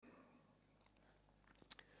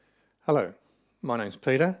Hello, my name's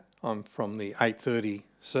Peter. I'm from the 8:30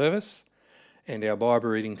 service, and our Bible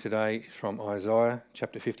reading today is from Isaiah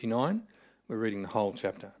chapter 59. We're reading the whole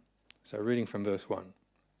chapter. So reading from verse 1.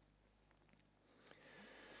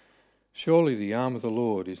 Surely the arm of the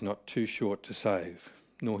Lord is not too short to save,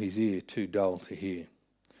 nor his ear too dull to hear.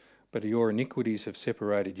 But your iniquities have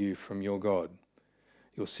separated you from your God.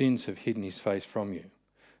 Your sins have hidden his face from you,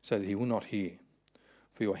 so that he will not hear.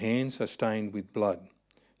 For your hands are stained with blood,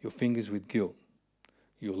 your fingers with guilt.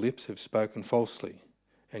 Your lips have spoken falsely,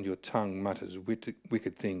 and your tongue mutters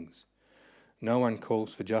wicked things. No one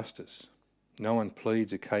calls for justice. No one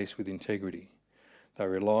pleads a case with integrity. They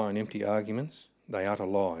rely on empty arguments. They utter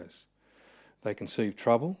lies. They conceive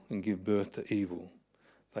trouble and give birth to evil.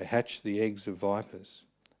 They hatch the eggs of vipers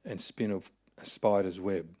and spin a spider's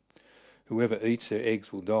web. Whoever eats their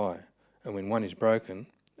eggs will die, and when one is broken,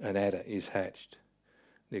 an adder is hatched.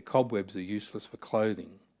 Their cobwebs are useless for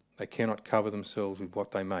clothing. They cannot cover themselves with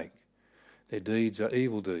what they make. Their deeds are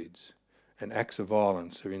evil deeds, and acts of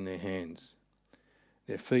violence are in their hands.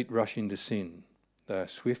 Their feet rush into sin. They are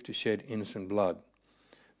swift to shed innocent blood.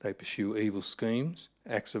 They pursue evil schemes.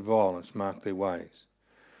 Acts of violence mark their ways.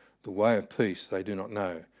 The way of peace they do not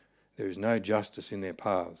know. There is no justice in their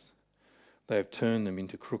paths. They have turned them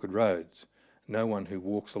into crooked roads. No one who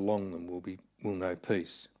walks along them will know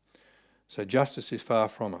peace. So justice is far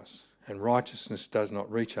from us, and righteousness does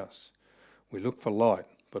not reach us. We look for light,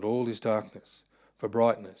 but all is darkness, for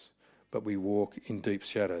brightness, but we walk in deep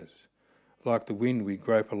shadows. Like the wind we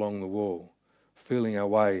grope along the wall, feeling our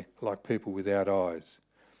way like people without eyes.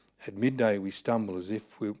 At midday we stumble as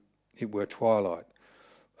if it were twilight.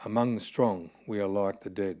 Among the strong we are like the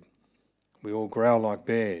dead. We all growl like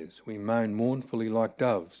bears, we moan mournfully like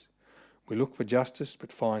doves. We look for justice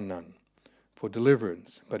but find none, for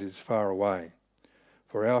deliverance but it is far away.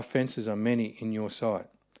 For our offences are many in your sight,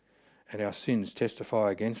 and our sins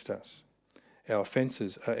testify against us. Our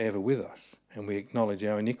offences are ever with us, and we acknowledge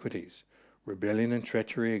our iniquities, rebellion and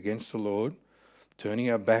treachery against the Lord, turning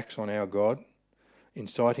our backs on our God,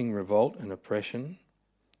 inciting revolt and oppression,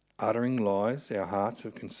 uttering lies our hearts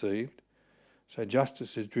have conceived. So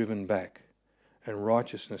justice is driven back, and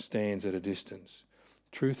righteousness stands at a distance.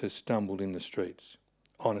 Truth has stumbled in the streets.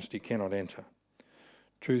 Honesty cannot enter.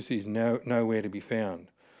 Truth is nowhere to be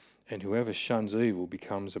found, and whoever shuns evil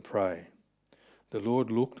becomes a prey. The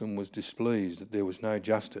Lord looked and was displeased that there was no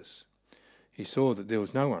justice. He saw that there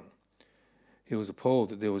was no one. He was appalled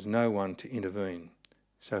that there was no one to intervene.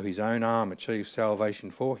 So his own arm achieved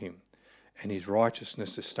salvation for him, and his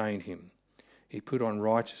righteousness sustained him. He put on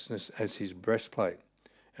righteousness as his breastplate,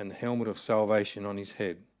 and the helmet of salvation on his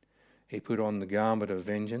head. He put on the garment of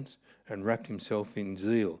vengeance, and wrapped himself in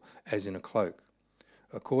zeal as in a cloak.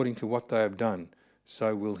 According to what they have done,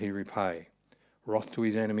 so will he repay. Wrath to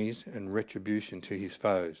his enemies and retribution to his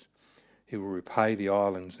foes. He will repay the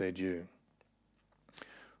islands their due.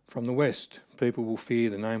 From the west, people will fear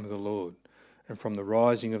the name of the Lord, and from the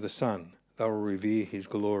rising of the sun, they will revere his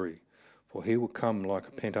glory. For he will come like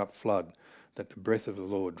a pent-up flood that the breath of the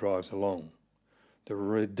Lord drives along. The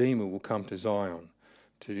Redeemer will come to Zion,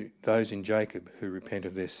 to those in Jacob who repent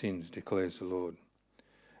of their sins, declares the Lord.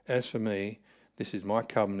 As for me, this is my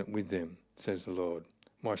covenant with them, says the Lord.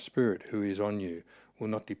 My spirit who is on you will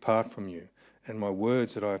not depart from you, and my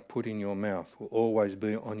words that I have put in your mouth will always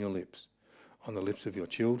be on your lips, on the lips of your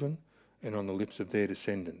children and on the lips of their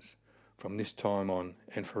descendants, from this time on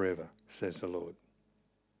and forever, says the Lord.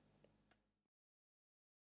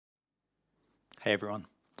 Hey everyone,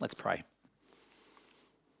 let's pray.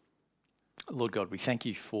 Lord God, we thank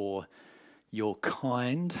you for your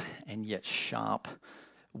kind and yet sharp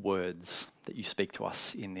words that you speak to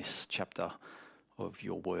us in this chapter of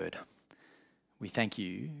your word. We thank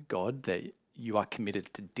you, God, that you are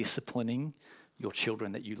committed to disciplining your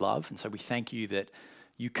children that you love. And so we thank you that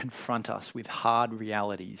you confront us with hard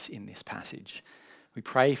realities in this passage. We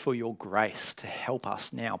pray for your grace to help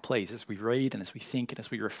us now, please, as we read and as we think and as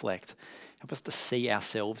we reflect. Help us to see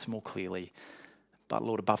ourselves more clearly. But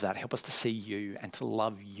Lord, above that, help us to see you and to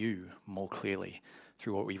love you more clearly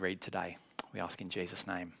through what we read today. We ask in Jesus'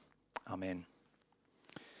 name. Amen.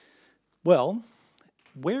 Well,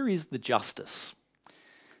 where is the justice?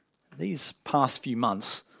 These past few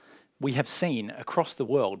months, we have seen across the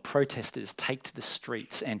world protesters take to the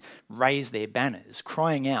streets and raise their banners,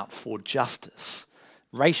 crying out for justice,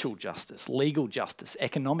 racial justice, legal justice,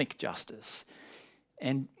 economic justice.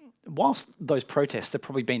 And whilst those protests have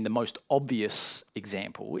probably been the most obvious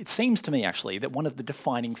example, it seems to me actually that one of the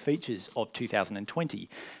defining features of 2020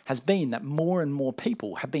 has been that more and more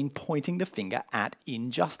people have been pointing the finger at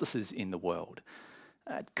injustices in the world.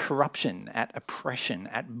 at corruption, at oppression,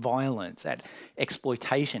 at violence, at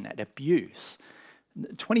exploitation, at abuse.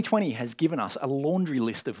 2020 has given us a laundry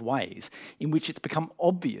list of ways in which it's become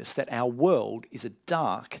obvious that our world is a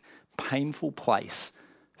dark, painful place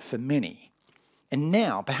for many. And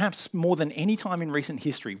now, perhaps more than any time in recent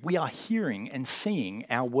history, we are hearing and seeing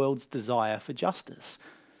our world's desire for justice.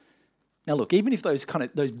 Now look, even if those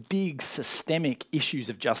big systemic issues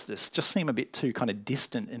of justice just seem a bit too kind of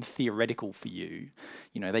distant and theoretical for you,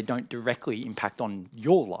 they don't directly impact on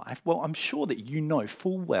your life, well, I'm sure that you know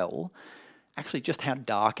full well actually just how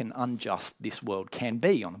dark and unjust this world can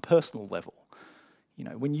be on a personal level.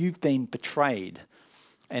 When you've been betrayed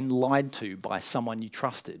and lied to by someone you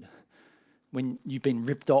trusted, when you've been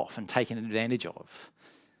ripped off and taken advantage of,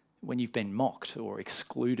 when you've been mocked or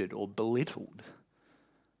excluded or belittled,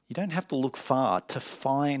 you don't have to look far to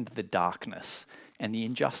find the darkness and the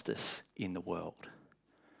injustice in the world.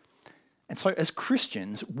 And so as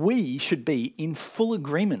Christians, we should be in full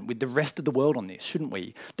agreement with the rest of the world on this, shouldn't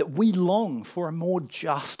we? That we long for a more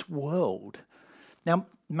just world. Now,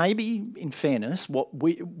 maybe in fairness, what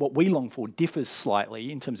we long for differs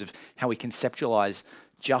slightly in terms of how we conceptualize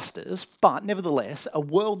justice, but nevertheless, a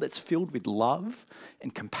world that's filled with love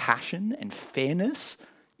and compassion and fairness,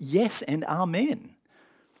 yes and amen.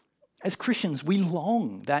 As Christians, we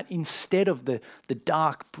long that instead of the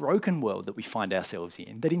dark, broken world that we find ourselves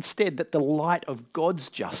in, that instead that the light of God's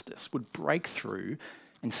justice would break through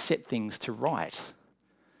and set things to right.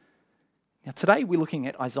 Now today we're looking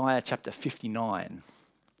at Isaiah chapter 59.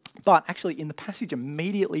 But actually in the passage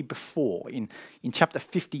immediately before, in chapter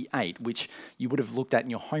 58, which you would have looked at in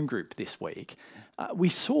your home group this week, we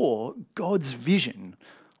saw God's vision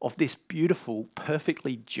of this beautiful,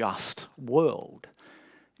 perfectly just world.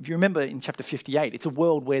 If you remember in chapter 58, it's a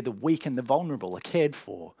world where the weak and the vulnerable are cared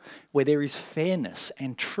for, where there is fairness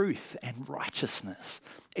and truth and righteousness.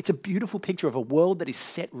 It's a beautiful picture of a world that is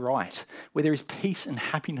set right, where there is peace and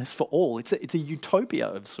happiness for all. It's a utopia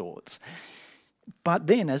of sorts. But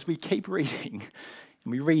then as we keep reading,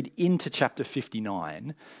 and we read into chapter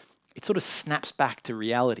 59, it sort of snaps back to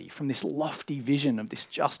reality. From this lofty vision of this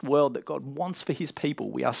just world that God wants for his people,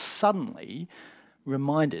 we are suddenly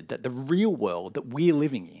reminded that the real world that we're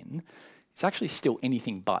living in is actually still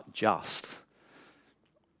anything but just.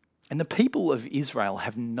 And the people of Israel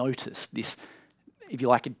have noticed this, if you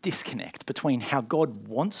like, a disconnect between how God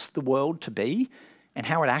wants the world to be and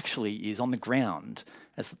how it actually is on the ground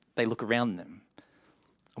as they look around them.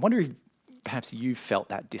 I wonder if perhaps you felt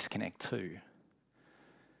that disconnect too.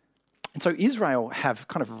 And so Israel have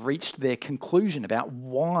kind of reached their conclusion about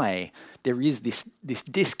why there is this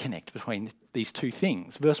disconnect between these two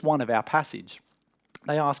things. Verse 1 of our passage,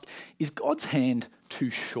 they ask, is God's hand too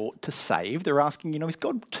short to save? They're asking, is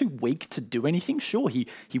God too weak to do anything? Sure, he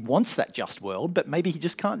wants that just world, but maybe he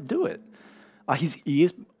just can't do it. Are his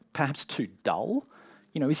ears perhaps too dull?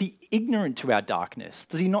 Is he ignorant to our darkness?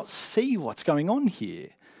 Does he not see what's going on here?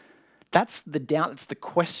 That's the doubt, it's the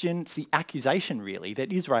question, it's the accusation really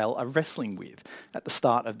that Israel are wrestling with at the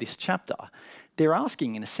start of this chapter. They're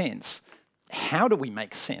asking, in a sense, how do we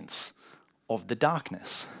make sense of the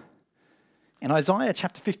darkness? And Isaiah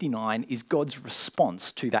chapter 59 is God's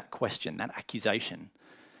response to that question, that accusation.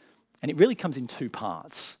 And it really comes in two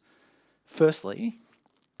parts. Firstly,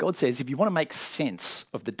 God says, if you want to make sense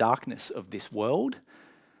of the darkness of this world,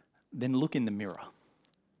 then look in the mirror.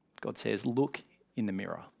 God says, look in the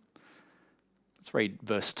mirror. Let's read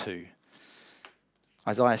verse 2.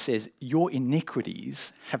 Isaiah says, your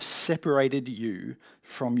iniquities have separated you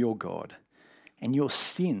from your God, and your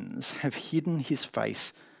sins have hidden his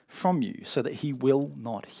face from you so that he will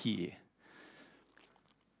not hear.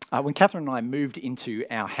 When Catherine and I moved into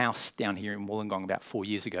our house down here in Wollongong about 4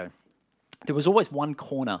 years ago, there was always one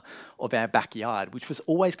corner of our backyard which was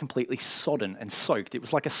always completely sodden and soaked. It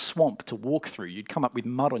was like a swamp to walk through. You'd come up with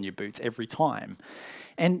mud on your boots every time.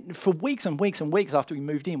 And for weeks and weeks and weeks after we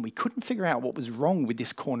moved in, we couldn't figure out what was wrong with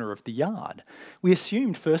this corner of the yard. We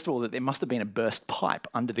assumed, first of all, that there must have been a burst pipe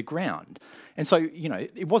under the ground. And so,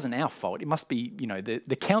 it wasn't our fault. It must be,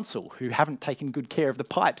 the council who haven't taken good care of the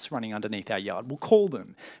pipes running underneath our yard. We'll call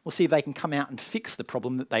them. We'll see if they can come out and fix the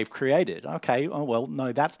problem that they've created. Okay, oh well,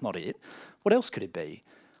 no, that's not it. What else could it be?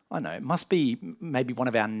 I know, it must be maybe one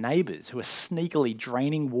of our neighbours who are sneakily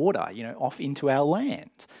draining water, off into our land.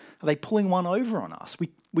 Are they pulling one over on us?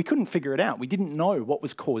 We couldn't figure it out. We didn't know what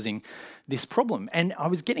was causing this problem. And I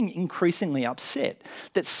was getting increasingly upset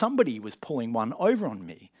that somebody was pulling one over on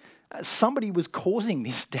me. Somebody was causing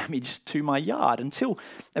this damage to my yard until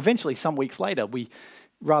eventually some weeks later we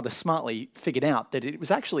rather smartly figured out that it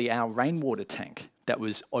was actually our rainwater tank that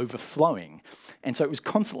was overflowing. And so it was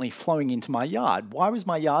constantly flowing into my yard. Why was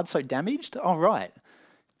my yard so damaged? Oh, right.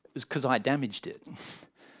 It was because I damaged it.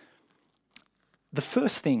 The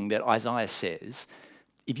first thing that Isaiah says,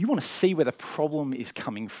 if you want to see where the problem is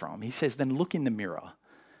coming from, he says, then look in the mirror,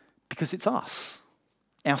 because it's us,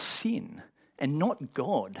 our sin, and not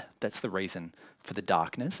God that's the reason for the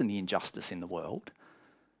darkness and the injustice in the world.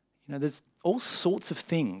 You know, there's all sorts of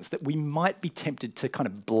things that we might be tempted to kind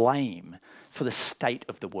of blame for the state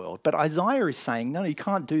of the world. But Isaiah is saying, no, you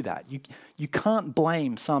can't do that. You can't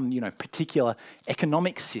blame some, particular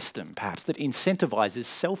economic system, perhaps, that incentivizes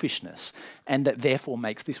selfishness and that therefore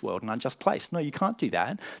makes this world an unjust place. No, you can't do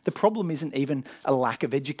that. The problem isn't even a lack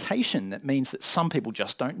of education that means that some people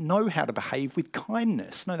just don't know how to behave with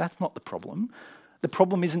kindness. No, that's not the problem. The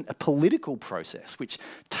problem isn't a political process which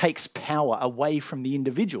takes power away from the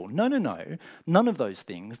individual. No. None of those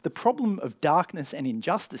things. The problem of darkness and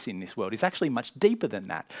injustice in this world is actually much deeper than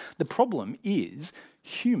that. The problem is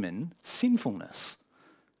human sinfulness,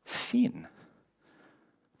 sin.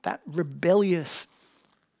 That rebellious,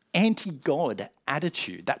 anti-God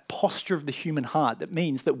attitude, that posture of the human heart that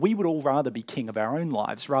means that we would all rather be king of our own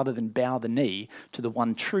lives rather than bow the knee to the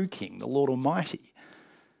one true king, the Lord Almighty.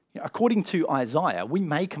 According to Isaiah, we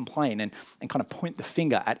may complain and kind of point the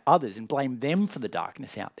finger at others and blame them for the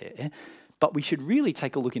darkness out there, but we should really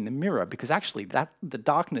take a look in the mirror because actually the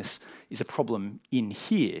darkness is a problem in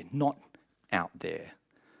here, not out there.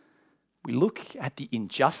 We look at the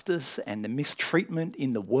injustice and the mistreatment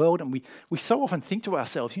in the world and we so often think to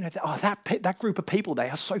ourselves, that group of people, they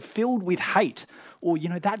are so filled with hate. Or,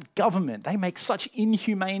 that government, they make such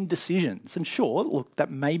inhumane decisions. And sure, look,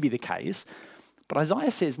 that may be the case. But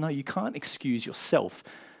Isaiah says, no, you can't excuse yourself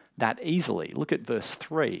that easily. Look at verse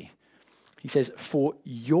 3. He says, for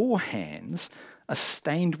your hands are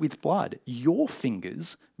stained with blood, your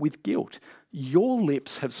fingers with guilt. Your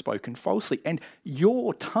lips have spoken falsely, and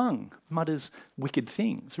your tongue mutters wicked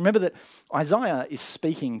things. Remember that Isaiah is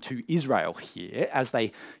speaking to Israel here as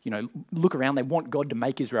they, look around. They want God to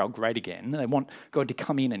make Israel great again. They want God to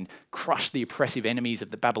come in and crush the oppressive enemies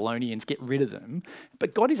of the Babylonians, get rid of them.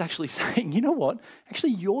 But God is actually saying, you know what?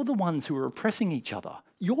 Actually, you're the ones who are oppressing each other.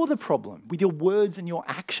 You're the problem with your words and your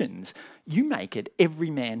actions. You make it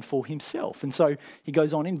every man for himself. And so he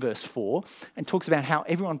goes on in verse 4 and talks about how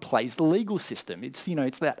everyone plays the legal system. It's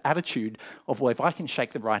that attitude of, well, if I can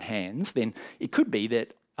shake the right hands, then it could be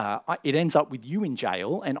that it ends up with you in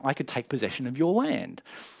jail and I could take possession of your land.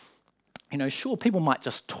 Sure, people might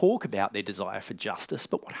just talk about their desire for justice,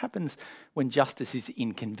 but what happens when justice is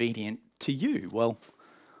inconvenient to you? Well,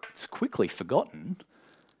 it's quickly forgotten.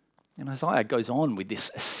 And Isaiah goes on with this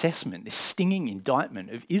assessment, this stinging indictment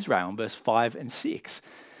of Israel in verse 5 and 6.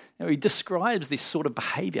 He describes this sort of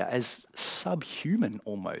behaviour as subhuman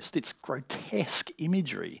almost. It's grotesque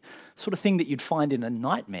imagery, sort of thing that you'd find in a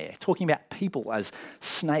nightmare, talking about people as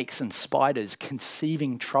snakes and spiders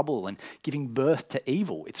conceiving trouble and giving birth to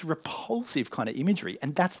evil. It's repulsive kind of imagery,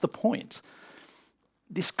 and that's the point.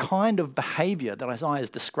 This kind of behaviour that Isaiah is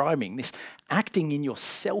describing, this acting in your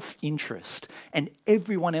self-interest and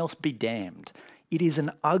everyone else be damned, it is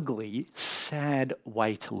an ugly, sad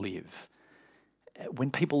way to live.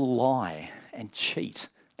 When people lie and cheat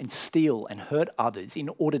and steal and hurt others in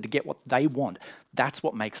order to get what they want, that's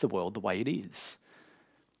what makes the world the way it is.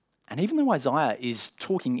 And even though Isaiah is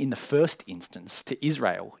talking in the first instance to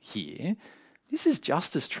Israel here, this is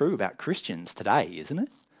just as true about Christians today, isn't it?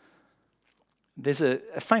 There's a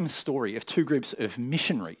famous story of two groups of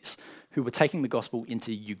missionaries who were taking the gospel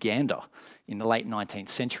into Uganda in the late 19th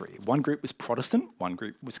century. One group was Protestant, one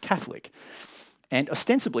group was Catholic. And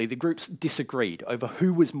ostensibly, the groups disagreed over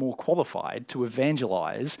who was more qualified to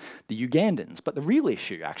evangelize the Ugandans. But the real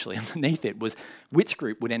issue, actually, underneath it was which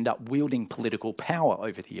group would end up wielding political power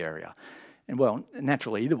over the area. And well,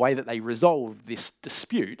 naturally, the way that they resolved this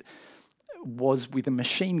dispute was with a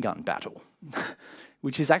machine gun battle,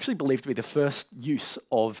 which is actually believed to be the first use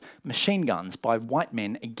of machine guns by white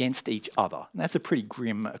men against each other. And that's a pretty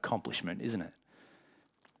grim accomplishment, isn't it?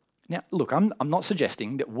 Now, look, I'm not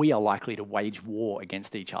suggesting that we are likely to wage war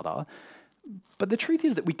against each other, but the truth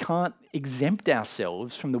is that we can't exempt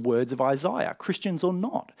ourselves from the words of Isaiah, Christians or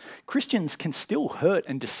not. Christians can still hurt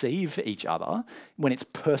and deceive each other when it's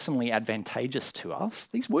personally advantageous to us.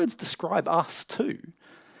 These words describe us too.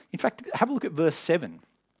 In fact, have a look at verse 7.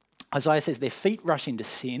 Isaiah says, their feet rush into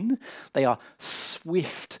sin, they are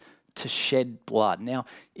swift to shed blood. Now,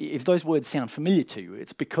 if those words sound familiar to you,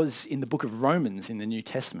 it's because in the book of Romans in the New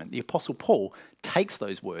Testament, the Apostle Paul takes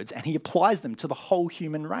those words and he applies them to the whole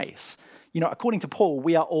human race. According to Paul,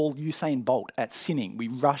 we are all Usain Bolt at sinning. We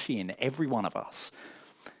rush in, every one of us.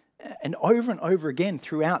 And over again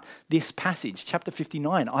throughout this passage, chapter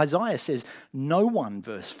 59, Isaiah says, no one,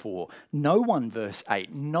 verse 4, no one, verse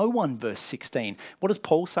 8, no one, verse 16. What does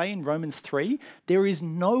Paul say in Romans 3? There is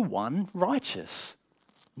no one righteous,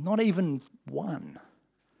 not even one.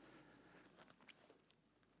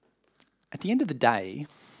 At the end of the day,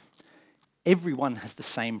 everyone has the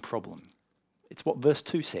same problem. It's what verse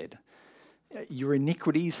 2 said. Your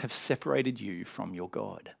iniquities have separated you from your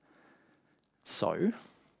God. So,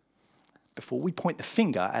 before we point the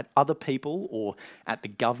finger at other people or at the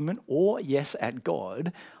government or, yes, at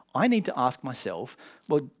God, I need to ask myself,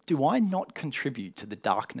 well, do I not contribute to the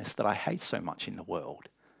darkness that I hate so much in the world?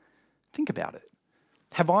 Think about it.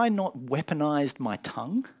 Have I not weaponized my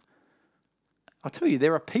tongue? I'll tell you,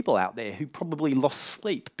 there are people out there who probably lost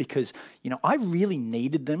sleep because, I really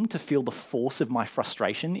needed them to feel the force of my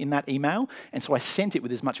frustration in that email, and so I sent it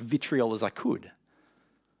with as much vitriol as I could.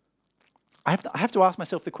 I have to ask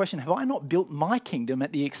myself the question, have I not built my kingdom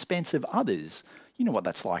at the expense of others? You know what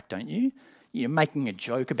that's like, don't you? You're making a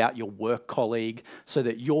joke about your work colleague so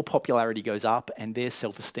that your popularity goes up and their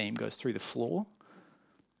self-esteem goes through the floor.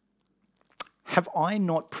 Have I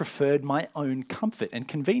not preferred my own comfort and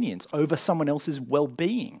convenience over someone else's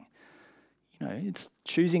well-being? It's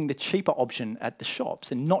choosing the cheaper option at the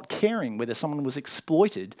shops and not caring whether someone was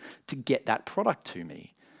exploited to get that product to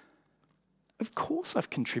me. Of course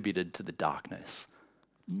I've contributed to the darkness.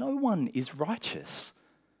 No one is righteous.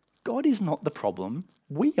 God is not the problem,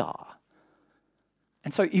 we are.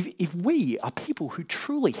 And so if we are people who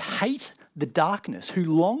truly hate the darkness, who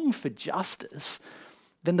long for justice,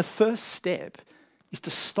 then the first step is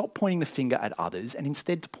to stop pointing the finger at others and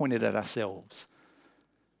instead to point it at ourselves.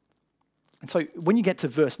 And so when you get to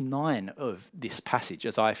verse 9 of this passage,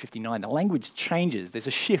 Isaiah 59, the language changes. There's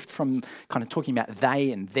a shift from kind of talking about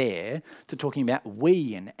they and their to talking about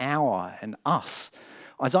we and our and us.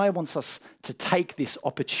 Isaiah wants us to take this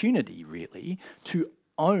opportunity, really, to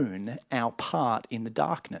own our part in the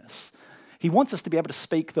darkness. He wants us to be able to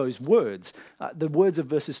speak those words, the words of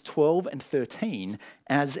verses 12 and 13,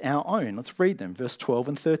 as our own. Let's read them, verse 12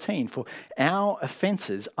 and 13. For our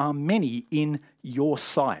offences are many in your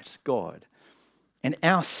sight, God, and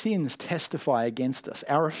our sins testify against us.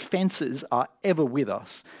 Our offences are ever with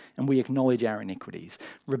us, and we acknowledge our iniquities.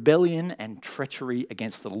 Rebellion and treachery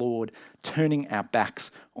against the Lord, turning our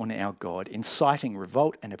backs on our God, inciting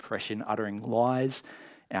revolt and oppression, uttering lies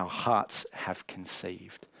our hearts have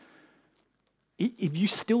conceived. If you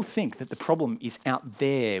still think that the problem is out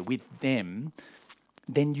there with them,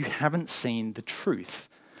 then you haven't seen the truth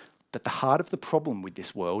that the heart of the problem with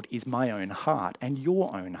this world is my own heart and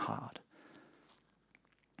your own heart.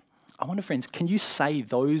 I wonder, friends, can you say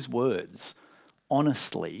those words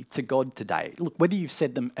honestly to God today? Look, whether you've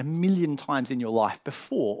said them 1,000,000 times in your life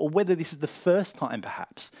before, or whether this is the first time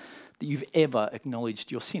perhaps that you've ever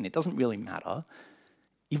acknowledged your sin, it doesn't really matter.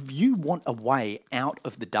 If you want a way out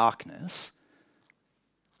of the darkness,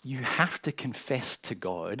 you have to confess to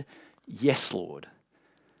God, yes, Lord,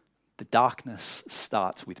 the darkness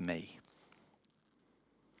starts with me.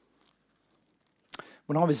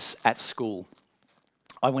 When I was at school,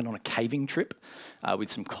 I went on a caving trip with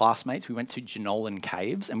some classmates. We went to Jenolan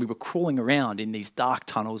Caves and we were crawling around in these dark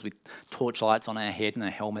tunnels with torchlights on our head and our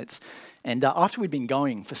helmets. And after we'd been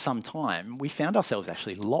going for some time, we found ourselves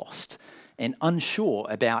actually lost and unsure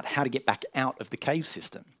about how to get back out of the cave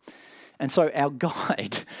system. And so our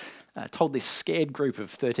guide told this scared group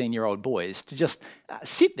of 13-year-old boys to just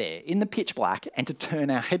sit there in the pitch black and to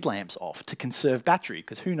turn our headlamps off to conserve battery,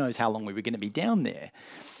 because who knows how long we were going to be down there.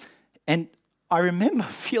 And I remember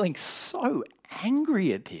feeling so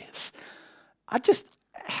angry at this.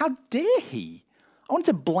 How dare he? I wanted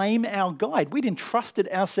to blame our guide. We'd entrusted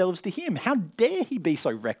ourselves to him. How dare he be so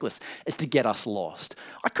reckless as to get us lost?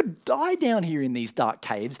 I could die down here in these dark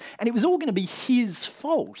caves, and it was all going to be his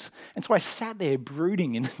fault. And so I sat there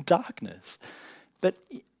brooding in the darkness. But,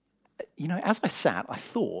 as I sat, I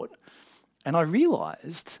thought, and I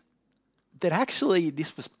realised that actually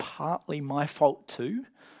this was partly my fault too.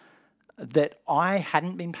 That I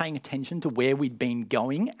hadn't been paying attention to where we'd been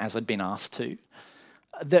going as I'd been asked to.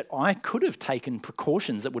 That I could have taken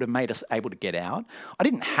precautions that would have made us able to get out. I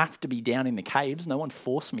didn't have to be down in the caves. No one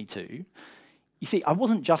forced me to. You see, I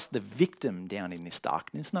wasn't just the victim down in this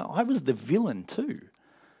darkness. No, I was the villain too.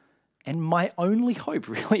 And my only hope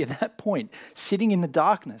really at that point, sitting in the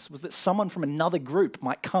darkness, was that someone from another group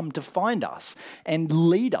might come to find us and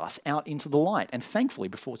lead us out into the light. And thankfully,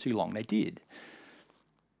 before too long, they did.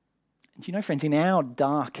 And you know, friends, in our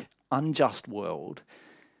dark, unjust world,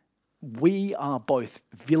 we are both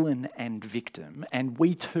villain and victim, and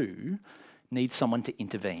we too need someone to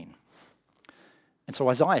intervene. And so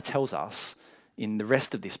Isaiah tells us in the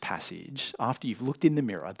rest of this passage, after you've looked in the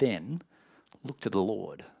mirror, then look to the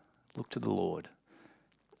Lord. Look to the Lord.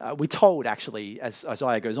 We're told, actually, as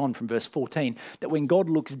Isaiah goes on from verse 14, that when God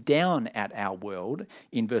looks down at our world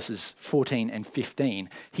in verses 14 and 15,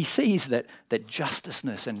 he sees that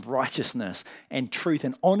justiceness and righteousness and truth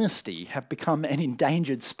and honesty have become an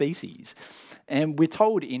endangered species. And we're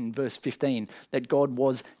told in verse 15 that God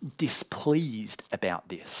was displeased about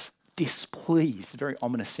this. Displeased, a very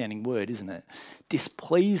ominous sounding word, isn't it?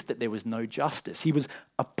 Displeased that there was no justice. He was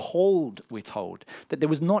appalled, we're told, that there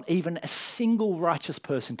was not even a single righteous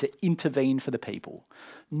person to intervene for the people.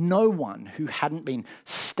 No one who hadn't been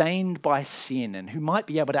stained by sin and who might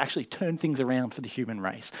be able to actually turn things around for the human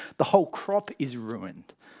race. The whole crop is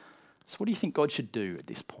ruined. So what do you think God should do at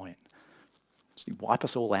this point? Should he wipe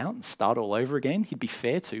us all out and start all over again? He'd be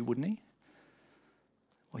fair to, wouldn't he?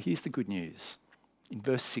 Well, here's the good news. In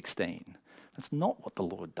verse 16, that's not what the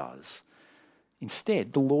Lord does.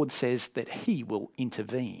 Instead, the Lord says that he will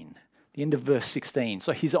intervene. The end of verse 16.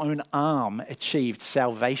 So his own arm achieved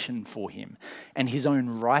salvation for him, and his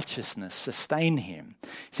own righteousness sustained him.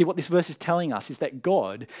 See, what this verse is telling us is that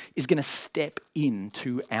God is going to step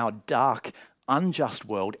into our dark, unjust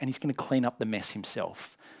world, and he's going to clean up the mess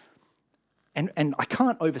himself. And I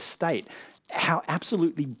can't overstate how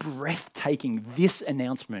absolutely breathtaking this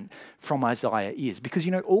announcement from Isaiah is. Because,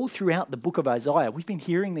 all throughout the book of Isaiah, we've been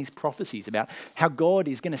hearing these prophecies about how God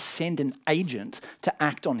is going to send an agent to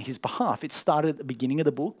act on his behalf. It started at the beginning of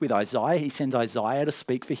the book with Isaiah. He sends Isaiah to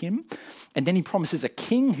speak for him. And then he promises a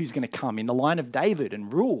king who's going to come in the line of David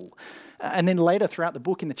and rule. And then later throughout the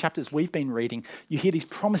book, in the chapters we've been reading, you hear these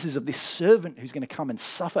promises of this servant who's going to come and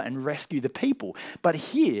suffer and rescue the people. But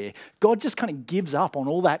here, God just kind of gives up on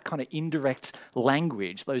all that kind of indirect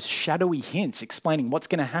language, those shadowy hints explaining what's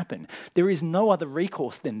going to happen. There is no other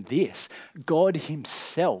recourse than this. God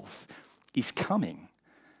himself is coming.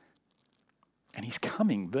 And he's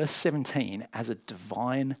coming, verse 17, as a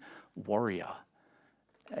divine warrior.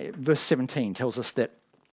 Verse 17 tells us that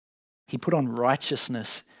he put on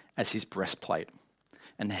righteousness as his breastplate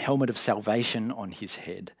and the helmet of salvation on his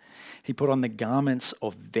head. He put on the garments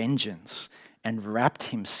of vengeance and wrapped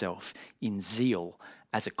himself in zeal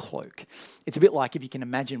as a cloak. It's a bit like if you can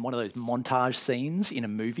imagine one of those montage scenes in a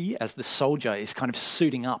movie as the soldier is kind of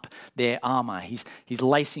suiting up their armor. He's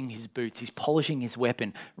lacing his boots, he's polishing his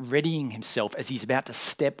weapon, readying himself as he's about to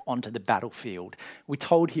step onto the battlefield. We're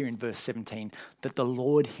told here in verse 17 that the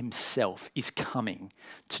Lord himself is coming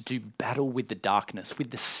to do battle with the darkness,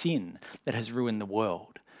 with the sin that has ruined the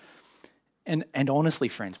world. And honestly,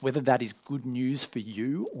 friends, whether that is good news for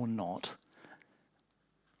you or not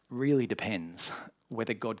really depends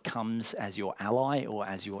whether God comes as your ally or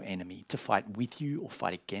as your enemy, to fight with you or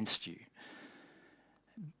fight against you.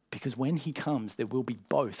 Because when he comes, there will be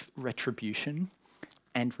both retribution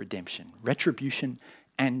and redemption. Retribution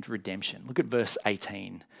and redemption. Look at verse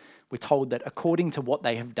 18. We're told that according to what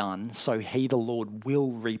they have done, so he, the Lord,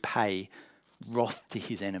 will repay wrath to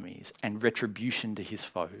his enemies and retribution to his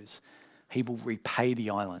foes. He will repay the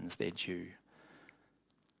islands their due.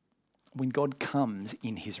 When God comes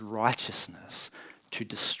in his righteousness to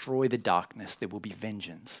destroy the darkness, there will be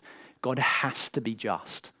vengeance. God has to be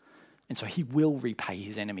just. And so he will repay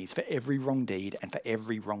his enemies for every wrong deed and for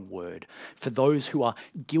every wrong word. For those who are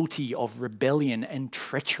guilty of rebellion and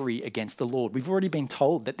treachery against the Lord, we've already been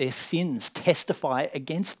told that their sins testify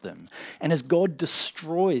against them. And as God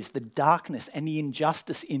destroys the darkness and the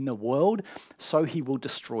injustice in the world, so he will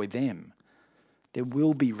destroy them. There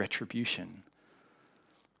will be retribution.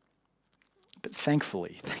 But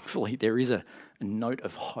thankfully, there is a note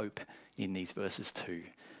of hope in these verses too.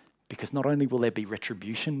 Because not only will there be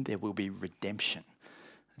retribution, there will be redemption.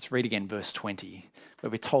 Let's read again verse 20, where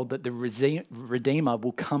we're told that the Redeemer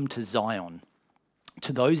will come to Zion,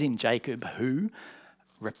 to those in Jacob who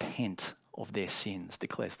repent of their sins,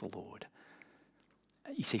 declares the Lord.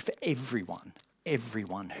 You see, for everyone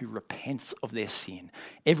who repents of their sin,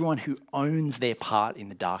 everyone who owns their part in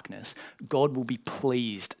the darkness, God will be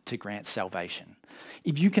pleased to grant salvation.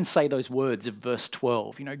 If you can say those words of verse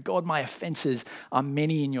 12, God, my offenses are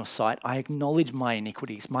many in your sight. I acknowledge my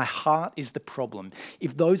iniquities. My heart is the problem.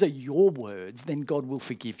 If those are your words, then God will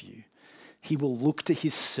forgive you. He will look to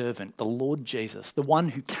his servant, the Lord Jesus, the one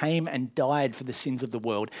who came and died for the sins of the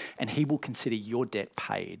world, and he will consider your debt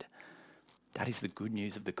paid. That is the good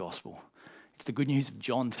news of the gospel. It's the good news of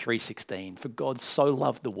John 3:16. For God so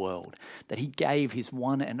loved the world that he gave his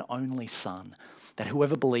one and only Son, that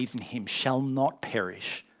whoever believes in him shall not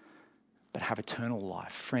perish, but have eternal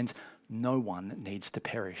life. Friends, no one needs to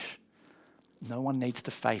perish. No one needs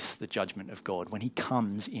to face the judgment of God when he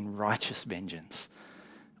comes in righteous vengeance.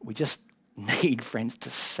 We just need, friends, to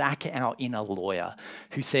sack our inner lawyer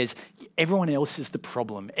who says, everyone else is the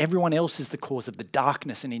problem. Everyone else is the cause of the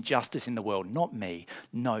darkness and injustice in the world, not me.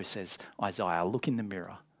 No, says Isaiah, look in the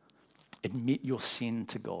mirror. Admit your sin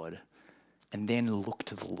to God and then look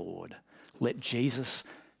to the Lord. Let Jesus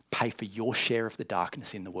pay for your share of the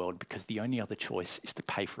darkness in the world, because the only other choice is to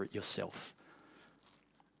pay for it yourself.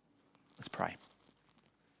 Let's pray.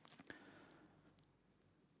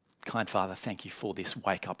 Kind Father, thank you for this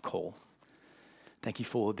wake-up call. Thank you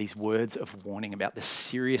for these words of warning about the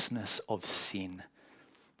seriousness of sin,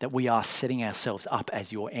 that we are setting ourselves up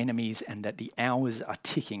as your enemies and that the hours are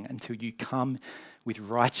ticking until you come with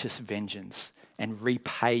righteous vengeance and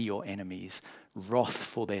repay your enemies wrath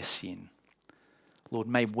for their sin. Lord,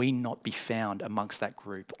 may we not be found amongst that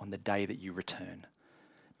group on the day that you return.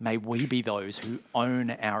 May we be those who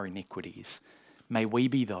own our iniquities. May we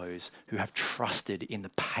be those who have trusted in the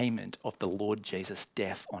payment of the Lord Jesus'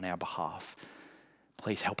 death on our behalf.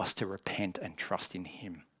 Please help us to repent and trust in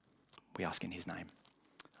him. We ask in his name.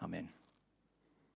 Amen.